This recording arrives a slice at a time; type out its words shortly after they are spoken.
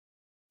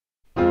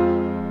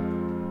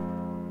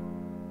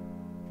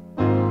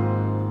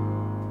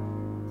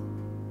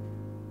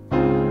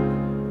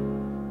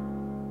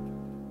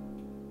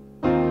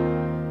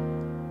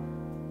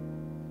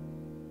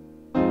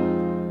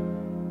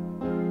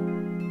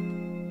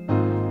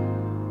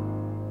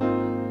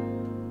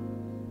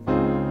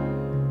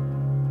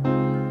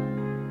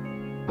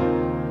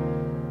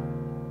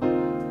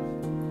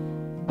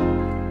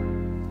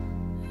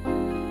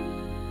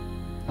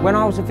When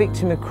I was a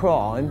victim of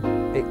crime,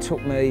 it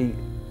took me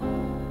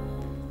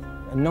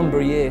a number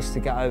of years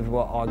to get over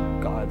what I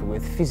got over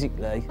with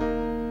physically,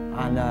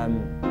 and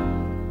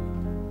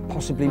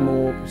possibly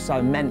more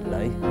so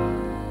mentally,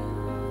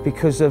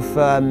 because of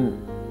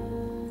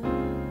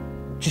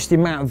just the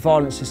amount of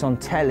violence that's on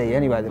telly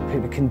anyway, that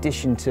people are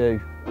conditioned to.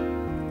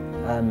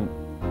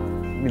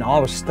 You know, I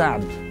was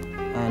stabbed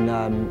and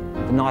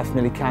the knife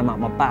nearly came out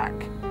my back.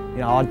 You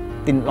know, I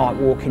didn't like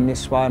walking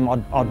this way.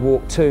 I'd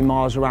walk 2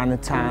 miles around the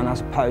town as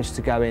opposed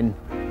to going,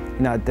 you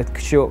know, the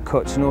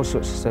shortcuts and all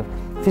sorts of stuff.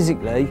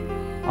 Physically,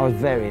 I was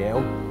very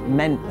ill.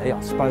 Mentally, I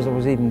suppose I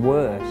was even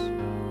worse.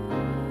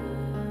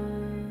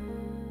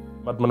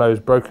 I had my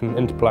nose broken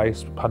into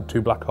place, had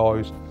 2 black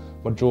eyes.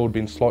 My jaw had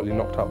been slightly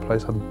knocked out of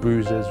place, had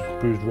bruises,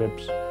 bruised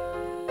ribs.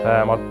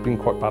 I'd been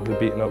quite badly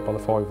beaten up by the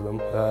 5 of them.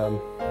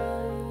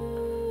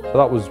 So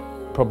that was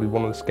probably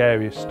one of the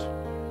scariest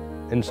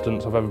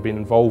incidents I've ever been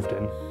involved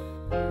in.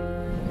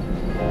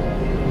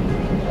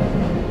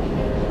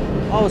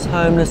 I was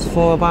homeless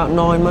for about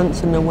 9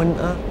 months in the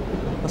winter.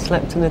 I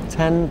slept in a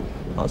tent,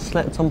 I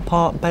slept on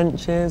park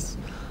benches,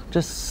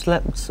 just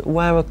slept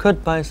where I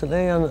could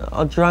basically, and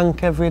I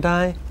drank every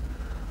day.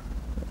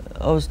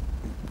 I was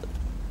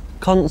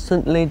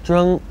constantly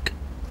drunk,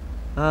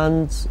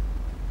 and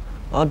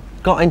I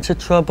got into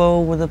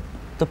trouble with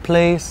the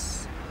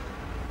police,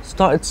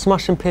 started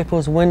smashing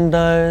people's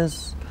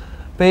windows,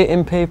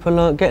 beating people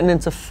up, getting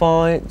into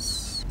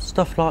fights,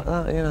 stuff like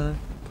that, you know.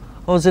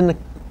 I was in the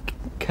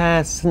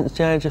care since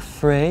the age of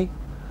 3.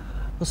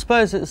 I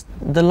suppose it's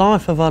the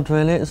life I've had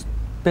really. It's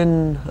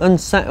been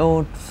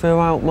unsettled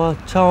throughout my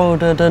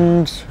childhood,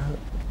 and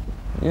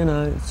you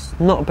know, it's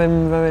not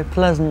been very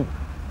pleasant.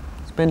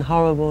 It's been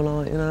horrible,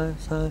 like, you know,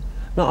 so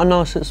not a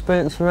nice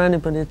experience for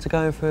anybody to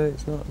go through,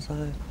 it's not, so.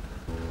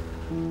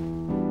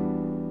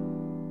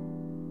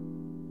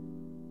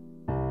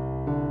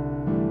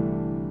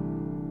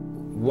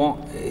 What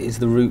is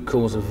the root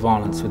cause of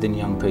violence within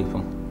young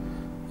people?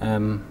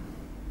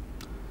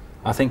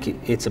 I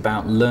think it's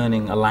about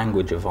learning a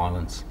language of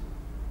violence,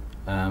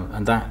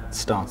 and that can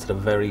start at a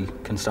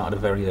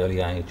very early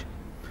age.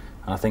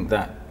 And I think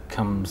that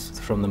comes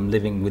from them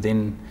living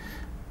within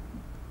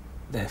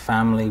their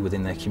family,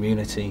 within their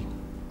community,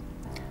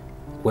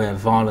 where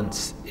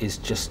violence is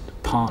just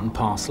part and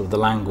parcel of the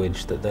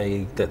language that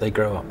they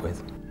grow up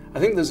with. I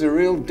think there's a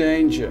real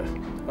danger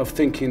of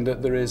thinking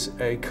that there is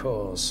a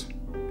cause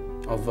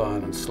of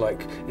violence,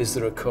 like, is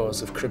there a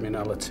cause of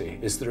criminality?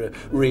 Is there a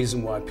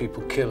reason why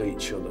people kill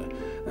each other?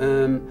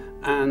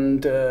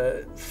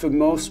 For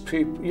most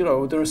people, you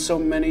know, there are so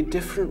many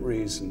different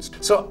reasons.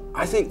 So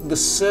I think the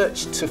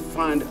search to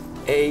find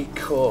a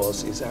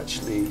cause is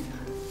actually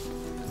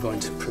going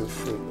to prove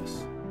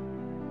fruitless.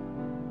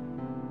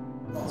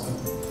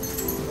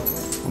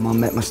 When I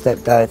met my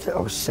stepdad, I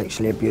was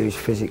sexually abused,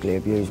 physically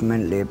abused,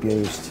 mentally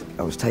abused.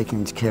 I was taken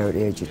into care at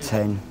the age of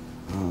 10.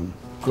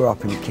 Grew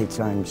up in the kids'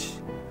 homes,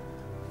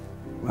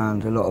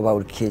 around a lot of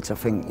older kids. I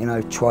think, you know,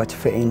 tried to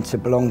fit in, to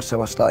belong,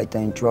 so I started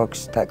doing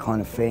drugs, that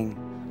kind of thing.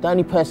 The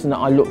only person that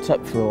I looked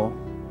up to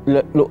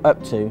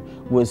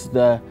was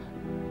the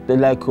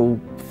local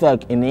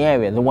thug in the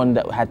area, the one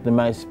that had the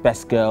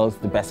best girls,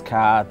 the best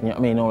car, you know what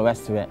I mean, all the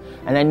rest of it.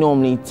 And they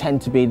normally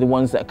tend to be the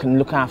ones that can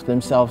look after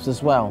themselves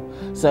as well.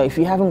 So if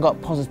you haven't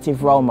got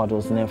positive role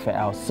models and everything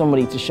else,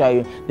 somebody to show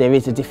you there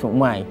is a different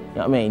way, you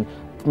know what I mean,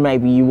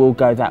 maybe you will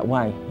go that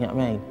way, you know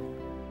what I mean.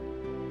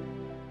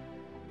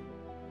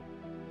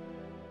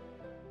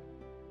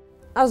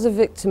 As a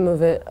victim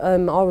of it, I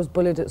was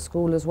bullied at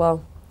school as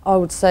well. I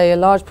would say a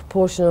large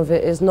proportion of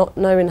it is not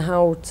knowing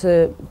how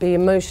to be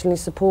emotionally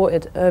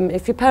supported.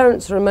 If your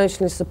parents are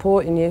emotionally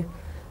supporting you,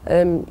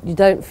 you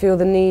don't feel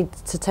the need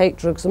to take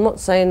drugs. I'm not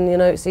saying, you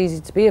know, it's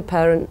easy to be a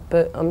parent,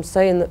 but I'm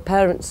saying that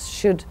parents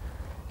should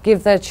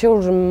give their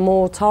children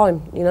more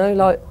time, you know.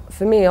 Like,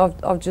 for me,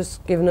 I've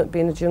just given up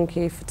being a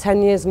junkie for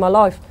 10 years of my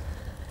life.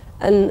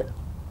 And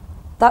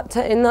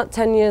in that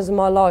 10 years of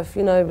my life,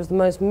 you know, it was the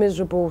most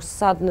miserable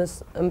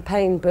sadness and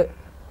pain, but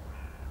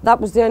that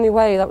was the only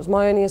way, that was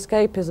my only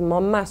escapism, my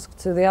mask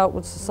to the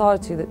outward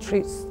society that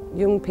treats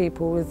young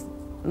people with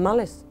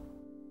malice.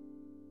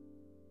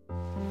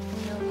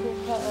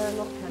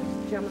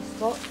 Gemma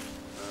Scott.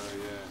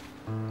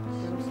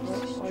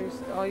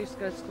 I used to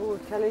go to school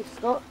with Kelly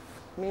Scott,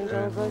 me and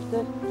Gemma both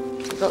did.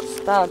 We got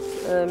stabbed,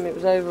 it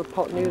was over a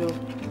pot noodle.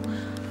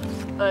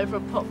 Over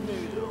a pot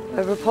noodle?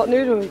 Over a pot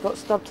noodle, we got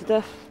stabbed to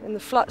death in the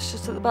flats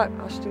just at the back,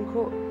 Ashton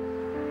Court.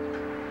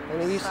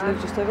 And he used to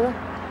live just over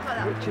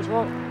there, Richard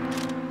White.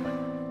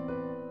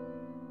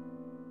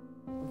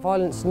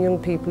 Violence in young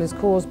people is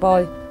caused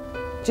by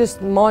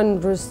just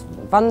mindless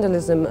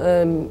vandalism.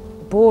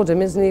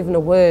 Boredom isn't even a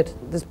word.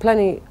 There's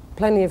plenty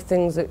of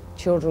things that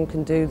children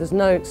can do. There's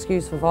no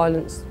excuse for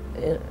violence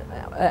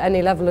at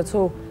any level at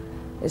all,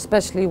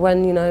 especially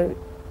when, you know,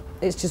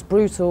 it's just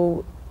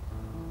brutal,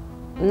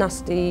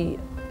 nasty.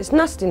 It's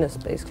nastiness,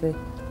 basically.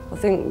 I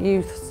think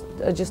youth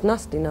are just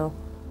nasty now.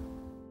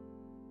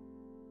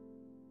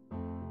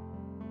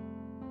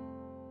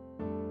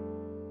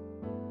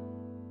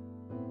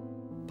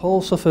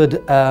 Paul suffered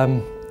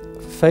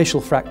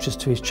facial fractures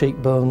to his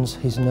cheekbones,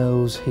 his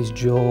nose, his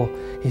jaw,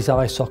 his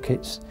eye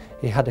sockets.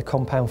 He had a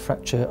compound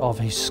fracture of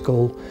his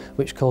skull,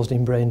 which caused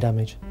him brain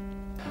damage.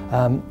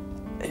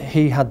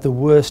 He had the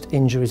worst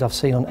injuries I've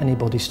seen on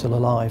anybody still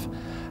alive,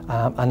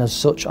 and as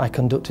such I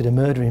conducted a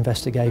murder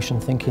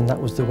investigation thinking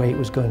that was the way it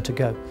was going to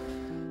go.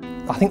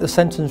 I think the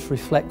sentence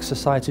reflects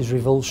society's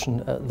revulsion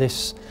at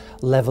this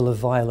level of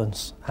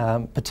violence,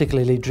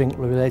 particularly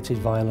drink-related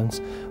violence,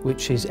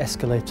 which is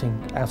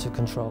escalating out of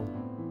control.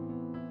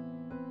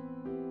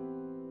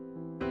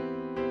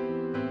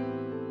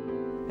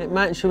 It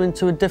makes you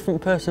into a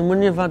different person.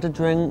 When you've had a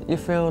drink, you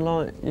feel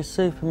like you're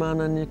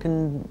Superman and you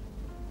can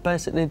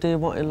basically do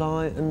what you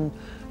like and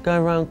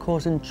go around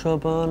causing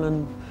trouble.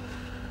 And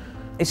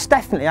it's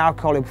definitely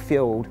alcohol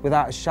fueled,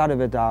 without a shadow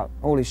of a doubt.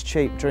 All his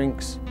cheap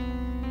drinks.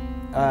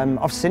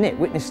 I've seen it,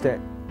 witnessed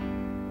it.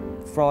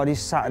 Fridays,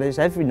 Saturdays,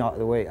 every night of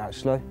the week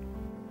actually.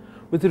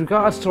 With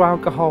regards to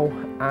alcohol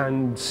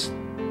and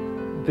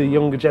the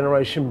younger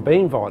generation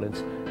being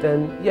violent,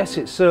 then yes,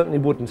 it certainly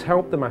wouldn't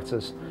help the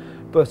matters,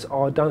 but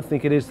I don't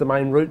think it is the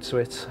main route to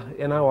it.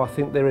 You know, I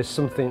think there is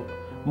something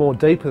more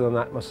deeper than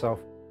that myself.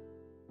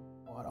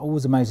 What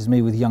always amazes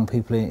me with young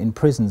people in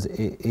prisons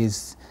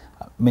is,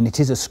 I mean, it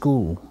is a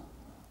school,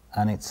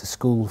 and it's a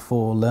school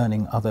for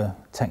learning other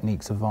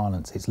techniques of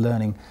violence. It's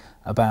learning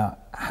about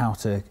how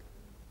to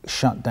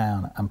shut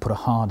down and put a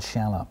hard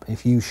shell up.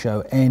 If you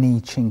show any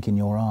chink in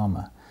your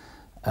armour,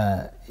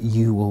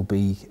 you will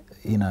be,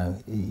 you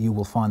know, you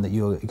will find that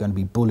you're going to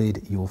be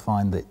bullied. You will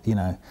find that, you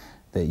know,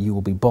 that you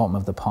will be bottom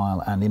of the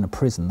pile, and in a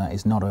prison that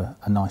is not a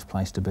nice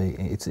place to be.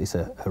 It's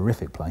a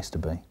horrific place to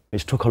be.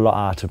 It's took a lot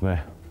out of me,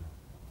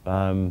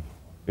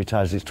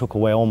 because it's took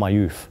away all my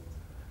youth.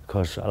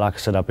 Because, like I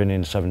said, I've been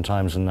in 7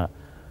 times and that,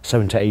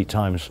 7 to 8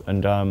 times,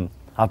 and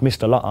I've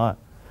missed a lot.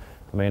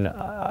 I mean,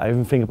 I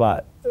even think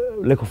about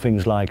little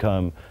things like,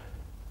 you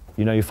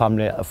know, your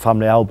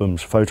family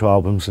albums, photo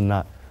albums and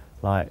that.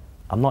 Like,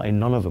 I'm not in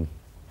none of them.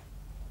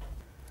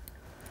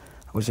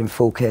 I was in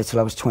full care till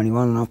I was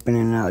 21, and I've been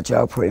in and out of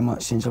jail pretty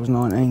much since I was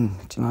 19.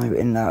 You know,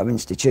 in and out of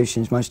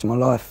institutions most of my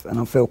life, and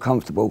I feel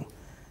comfortable,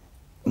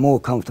 more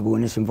comfortable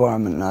in this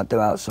environment than I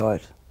do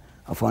outside.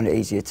 I find it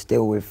easier to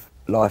deal with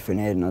life in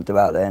here than I do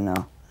out there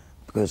now,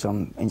 because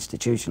I'm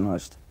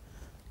institutionalised.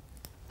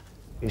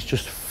 It's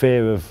just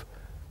fear of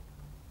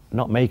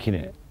not making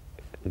it,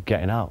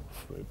 getting out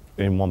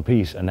in one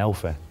piece and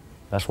healthy.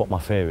 That's what my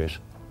fear is.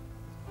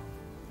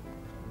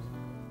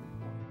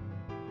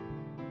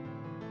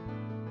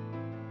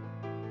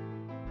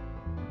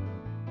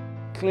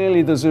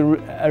 Clearly there's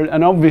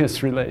an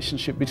obvious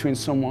relationship between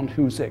someone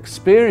who's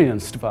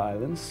experienced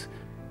violence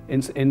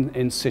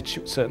in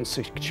certain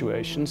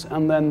situations,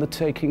 and then the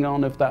taking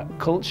on of that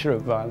culture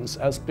of violence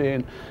as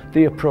being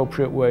the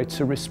appropriate way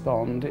to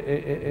respond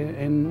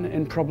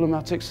in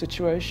problematic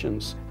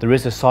situations. There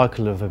is a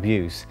cycle of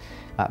abuse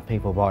that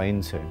people buy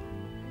into,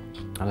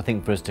 and I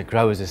think for us to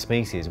grow as a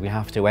species we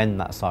have to end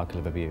that cycle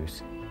of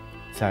abuse.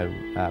 So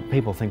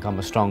people think I'm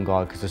a strong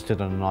guy because I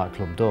stood on a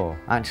nightclub door.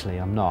 Actually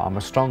I'm not. I'm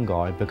a strong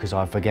guy because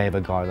I forgave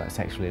a guy that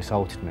sexually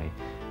assaulted me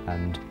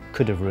and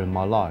could have ruined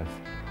my life.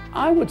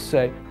 I would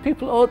say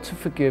people ought to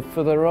forgive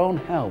for their own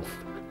health,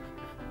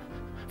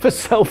 for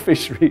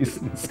selfish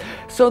reasons,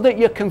 so that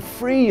you can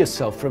free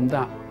yourself from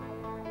that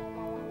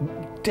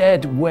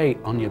dead weight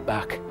on your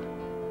back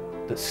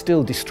that's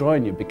still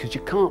destroying you, because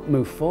you can't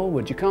move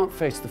forward, you can't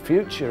face the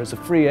future as a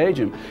free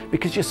agent,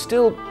 because you're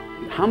still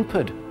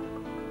hampered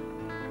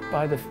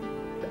by the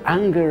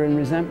anger and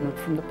resentment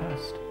from the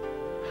past.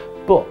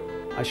 But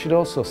I should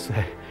also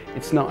say,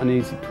 it's not an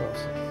easy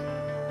process.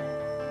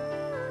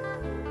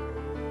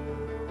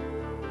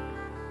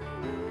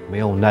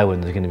 We all know when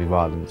there's going to be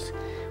violence.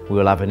 We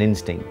all have an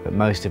instinct, but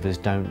most of us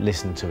don't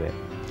listen to it.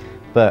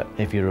 But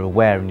if you're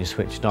aware and you're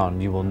switched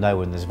on, you will know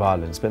when there's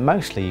violence. But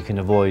mostly you can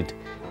avoid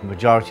the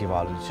majority of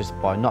violence just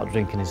by not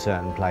drinking in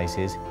certain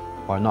places,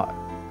 by not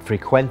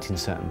frequenting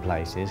certain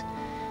places,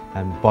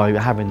 and by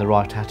having the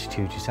right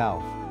attitude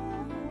yourself.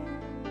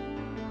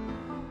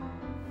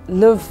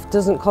 Love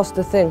doesn't cost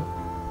a thing.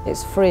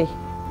 It's free.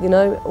 You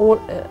know,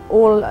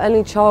 all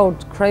any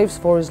child craves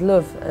for is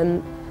love,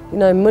 and you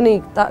know,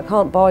 money, that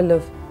can't buy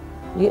love.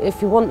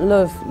 If you want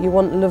love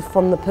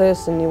from the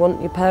person. You want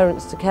your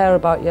parents to care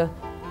about you.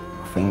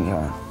 I think,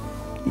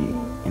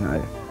 you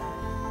know,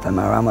 no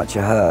matter how much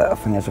you hurt, I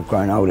think as I've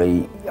grown older,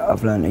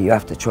 I've learned that you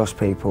have to trust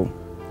people.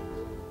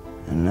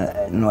 And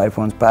not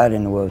everyone's bad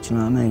in the world, you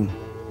know what I mean?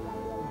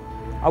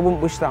 I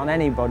wouldn't wish that on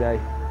anybody,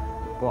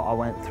 what I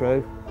went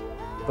through.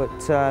 But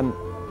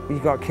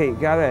you've got to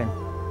keep going.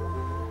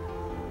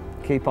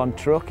 Keep on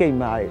trucking,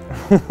 mate.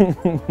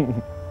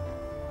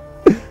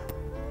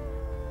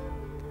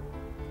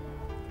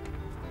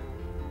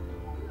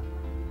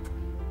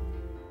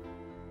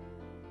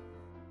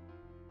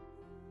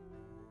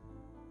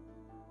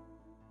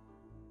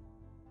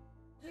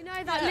 You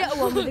know that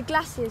little one with the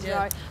glasses,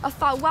 right? I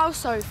felt well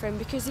sorry for him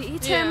because he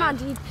turned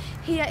around,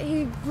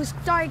 he was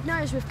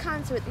diagnosed with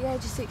cancer at the age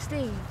of 16.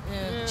 Do you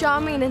know what I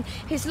mean? And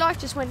his life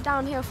just went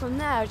downhill from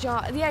there.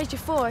 At the age of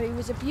 4, he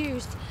was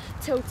abused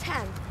till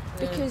 10.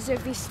 because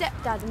of his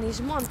stepdad and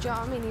his mum, do you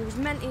know what I mean? He was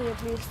mentally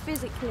abused,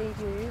 physically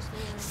abused,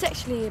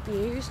 sexually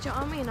abused, do you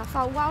know what I mean? I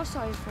felt well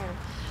sorry for him.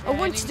 I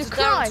wanted to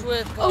cry.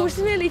 I was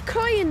nearly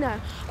crying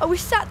there. I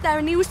was sat there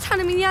and he was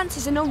telling me the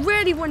answers and I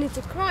really wanted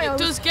to cry. It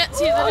does get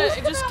to you, doesn't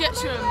it? It just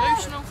gets you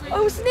emotional. I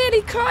was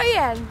nearly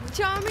crying,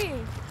 do you know what I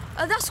mean?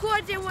 That's why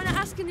I didn't want to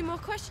ask any more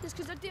questions,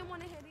 because I didn't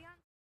want to hear the